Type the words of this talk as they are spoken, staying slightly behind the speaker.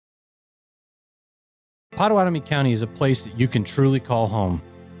Pottawattamie County is a place that you can truly call home,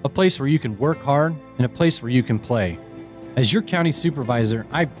 a place where you can work hard and a place where you can play. As your county supervisor,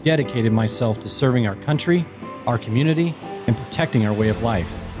 I've dedicated myself to serving our country, our community, and protecting our way of life.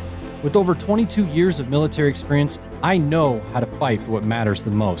 With over 22 years of military experience, I know how to fight for what matters the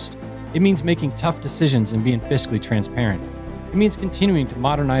most. It means making tough decisions and being fiscally transparent. It means continuing to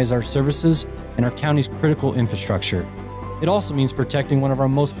modernize our services and our county's critical infrastructure. It also means protecting one of our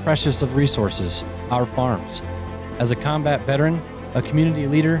most precious of resources, our farms. As a combat veteran, a community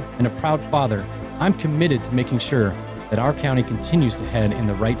leader, and a proud father, I'm committed to making sure that our county continues to head in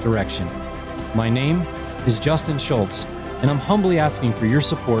the right direction. My name is Justin Schultz, and I'm humbly asking for your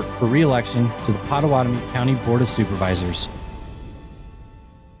support for re-election to the Pottawattamie County Board of Supervisors.